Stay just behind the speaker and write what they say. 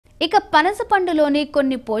ఇక పనస పండులోని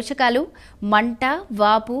కొన్ని పోషకాలు మంట,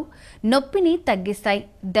 వాపు, నొప్పిని తగ్గిస్తాయి.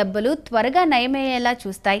 దెబ్బలు త్వరగా నయమయ్యేలా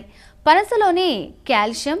చూస్తాయి. పనసలోని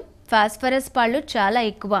కాల్షియం, ఫాస్ఫరస్ పాళ్ళు చాలా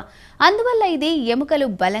ఎక్కువ. అందువల్ల ఇది ఎముకలు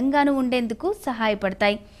బలంగాను ఉండేందుకు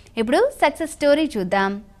సహాయపడతాయి. ఇప్పుడు సక్సెస్ స్టోరీ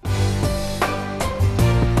చూద్దాం.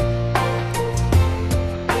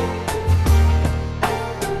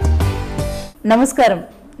 నమస్కారం,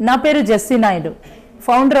 నా పేరు Jessie Naidu,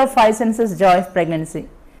 founder of 5 senses Joy of pregnancy.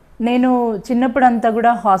 నేను చిన్నప్పుడంతా కూడా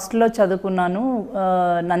హాస్టల్లో చదువుకున్నాను.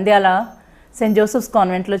 నంద్యాల సెయింట్ జోసెఫ్స్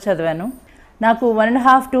కాన్వెంట్లో చదివాను. నాకు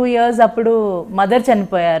 1.5-2 years అప్పుడు మదర్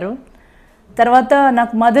చనిపోయారు. తర్వాత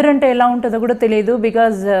నాకు మదర్ అంటే ఎలా ఉంటుందో కూడా తెలియదు.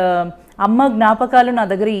 బికాజ్ అమ్మ జ్ఞాపకాలు నా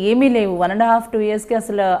దగ్గర ఏమీ లేవు. 1.5-2 yearsకి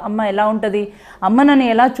అసలు అమ్మ ఎలా ఉంటుంది, అమ్మ నన్ను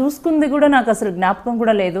ఎలా చూసుకుంది కూడా నాకు అసలు జ్ఞాపకం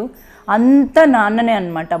కూడా లేదు. అంతా నాన్ననే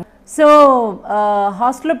అనమాట. సో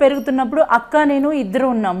హాస్టల్లో పెరుగుతున్నప్పుడు అక్క నేను ఇద్దరు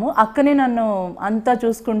ఉన్నాము. అక్కనే నన్ను అంతా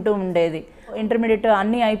చూసుకుంటూ ఉండేది. ఇంటర్మీడియట్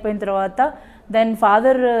అన్నీ అయిపోయిన తర్వాత దెన్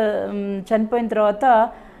ఫాదర్ చనిపోయిన తర్వాత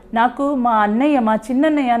నాకు మా అన్నయ్య, మా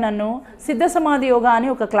చిన్నన్నయ్య నన్ను సిద్ధ సమాధి యోగా అని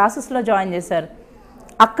ఒక క్లాసెస్లో జాయిన్ చేశారు.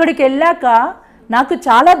 అక్కడికి వెళ్ళాక నాకు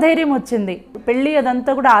చాలా ధైర్యం వచ్చింది. పెళ్ళి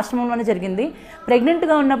అదంతా కూడా ఆశ్రమంలోనే జరిగింది.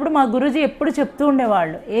 ప్రెగ్నెంట్గా ఉన్నప్పుడు మా గురూజీ ఎప్పుడు చెప్తూ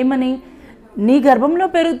ఉండేవాళ్ళు, ఏమని, నీ గర్భంలో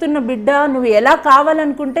పెరుగుతున్న బిడ్డ నువ్వు ఎలా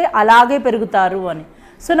కావాలనుకుంటే అలాగే పెరుగుతారు అని.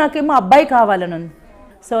 సో నాకేమో అబ్బాయి కావాలని ఉంది.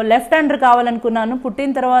 So left hander కావాలనుకున్నాను.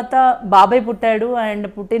 పుట్టిన తర్వాత బాబాయ్ పుట్టాడు. అండ్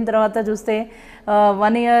పుట్టిన తర్వాత చూస్తే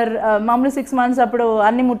 1 year మామూలు 6 months అప్పుడు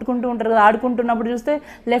అన్నీ ముట్టుకుంటూ ఉంటారు కదా, ఆడుకుంటున్నప్పుడు చూస్తే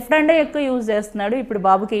లెఫ్ట్ హ్యాండే ఎక్కువ యూజ్ చేస్తున్నాడు. ఇప్పుడు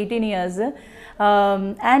బాబుకి 18 years.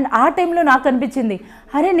 అండ్ ఆ టైంలో నాకు అనిపించింది,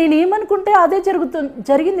 అరే నేను ఏమనుకుంటే అదే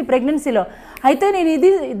జరిగింది ప్రెగ్నెన్సీలో. అయితే నేను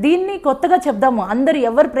దీన్ని కొత్తగా చెప్దాము, అందరు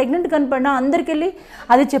ఎవరు ప్రెగ్నెంట్ కనపడినా అందరికి వెళ్ళి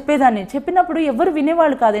అది చెప్పేదాన్ని. చెప్పినప్పుడు ఎవరు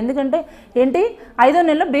వినేవాళ్ళు కాదు. ఎందుకంటే ఏంటి 5వ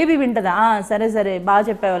నెలలో బేబీ వింటుందా, సరే సరే బాగా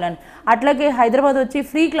చెప్పేవాళ్ళని. అట్లాగే హైదరాబాద్ వచ్చి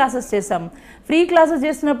ఫ్రీ క్లాసెస్ చేసాం. ఫ్రీ క్లాసెస్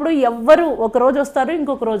చేసినప్పుడు ఎవ్వరు ఒకరోజు వస్తారు,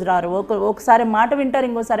 ఇంకొక రోజు రారు. ఒకసారి మాట వింటారు,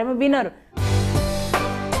 ఇంకోసారి ఏమో వినరు.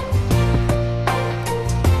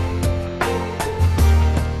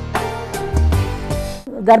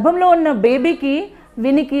 గర్భంలో ఉన్న బేబీకి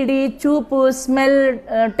వినికిడి, చూపు, స్మెల్,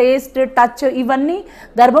 టేస్ట్, టచ్ ఇవన్నీ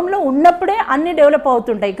గర్భంలో ఉన్నప్పుడే అన్నీ డెవలప్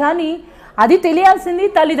అవుతుంటాయి. కానీ అది తెలియాల్సింది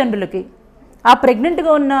తల్లిదండ్రులకి, ఆ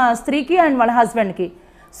ప్రెగ్నెంట్గా ఉన్న స్త్రీకి అండ్ వాళ్ళ హస్బెండ్కి.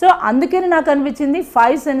 సో అందుకని నాకు అనిపించింది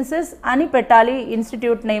 5 సెన్సెస్ అని పెట్టాలి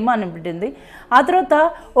ఇన్స్టిట్యూట్ నేమ్ అని పెట్టింది. ఆ తర్వాత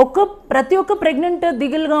ప్రతి ఒక్క ప్రెగ్నెంట్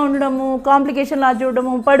దిగులుగా ఉండడము, కాంప్లికేషన్ లా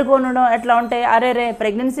చూడడము, పడుకోనడం ఎట్లా ఉంటాయి. అరే రే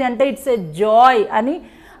ప్రెగ్నెన్సీ అంటే ఇట్స్ ఏ జాయ్ అని,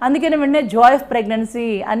 అందుకని వెంటనే జాయ్ ఆఫ్ ప్రెగ్నెన్సీ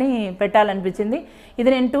అని పెట్టాలనిపించింది. ఇది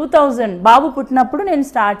నేను 2000 బాబు పుట్టినప్పుడు నేను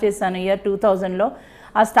స్టార్ట్ చేశాను, ఇయర్ 2000లో.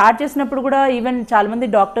 ఆ స్టార్ట్ చేసినప్పుడు కూడా ఈవెన్ చాలామంది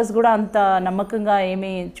డాక్టర్స్ కూడా అంత నమ్మకంగా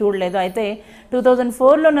ఏమీ చూడలేదు. అయితే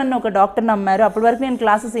 2004లో నన్ను ఒక డాక్టర్ నమ్మారు. అప్పటి వరకు నేను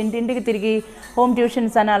క్లాసెస్ ఇంటింటికి తిరిగి హోమ్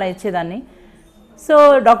ట్యూషన్స్ అని అలా ఇచ్చేదాన్ని. సో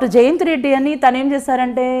డాక్టర్ జయంత్ రెడ్డి అని తను ఏం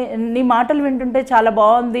చేశారంటే, నీ మాటలు వింటుంటే చాలా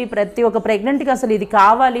బాగుంది, ప్రతి ఒక్క ప్రెగ్నెంట్కి అసలు ఇది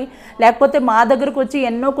కావాలి, లేకపోతే మా దగ్గరకు వచ్చి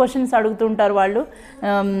ఎన్నో క్వశ్చన్స్ అడుగుతుంటారు వాళ్ళు,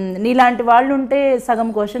 నీలాంటి వాళ్ళు ఉంటే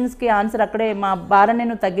సగం క్వశ్చన్స్కి ఆన్సర్ అక్కడే మా భారం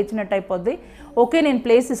నేను తగ్గించినట్టు అయిపోద్ది, ఓకే నేను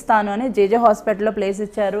ప్లేస్ ఇస్తాను అని జేజే హాస్పిటల్లో ప్లేస్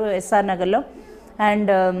ఇచ్చారు ఎస్ఆర్ నగర్లో.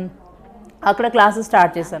 అండ్ అక్కడ క్లాసెస్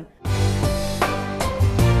స్టార్ట్ చేశాను.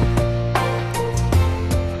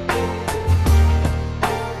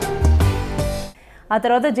 ఆ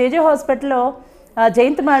తర్వాత జేజే హాస్పిటల్లో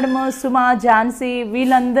జయంత్ మేడం, సుమా, ఝాన్సీ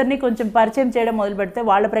వీళ్ళందరినీ కొంచెం పరిచయం చేయడం మొదలు పెడితే,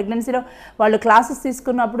 వాళ్ళ ప్రెగ్నెన్సీలో వాళ్ళు క్లాసెస్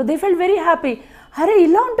తీసుకున్నప్పుడు దే ఫెల్ట్ వెరీ హ్యాపీ. అరే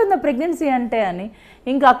ఇలా ఉంటుందా ప్రెగ్నెన్సీ అంటే అని.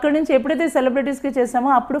 ఇంకా అక్కడి నుంచి ఎప్పుడైతే సెలబ్రిటీస్కి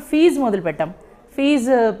చేసామో అప్పుడు ఫీజు మొదలు పెట్టాం,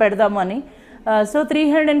 ఫీజు పెడదాము అని. సో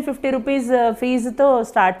 350 rupees ఫీజుతో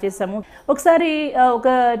స్టార్ట్ చేసాము. ఒకసారి ఒక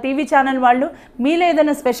టీవీ ఛానల్ వాళ్ళు, మీలో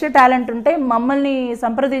ఏదైనా స్పెషల్ టాలెంట్ ఉంటే మమ్మల్ని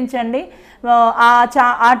సంప్రదించండి,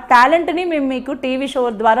 ఆ టాలెంట్ని మేము మీకు టీవీ షో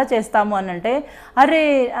ద్వారా చేస్తాము అని అంటే, అరే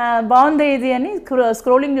బాగుంది ఇది అని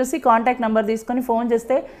స్క్రోలింగ్ చూసి కాంటాక్ట్ నెంబర్ తీసుకొని ఫోన్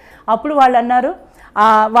చేస్తే అప్పుడు వాళ్ళు అన్నారు,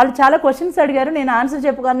 వాళ్ళు చాలా క్వశ్చన్స్ అడిగారు. నేను ఆన్సర్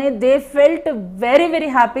చెప్పగానే they felt very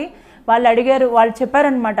very happy. వాళ్ళు అడిగారు, వాళ్ళు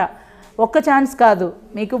చెప్పారనమాట, ఒక్క ఛాన్స్ కాదు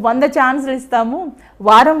మీకు 100 ఛాన్స్లు ఇస్తాము,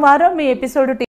 వారం వారం మీ ఎపిసోడ్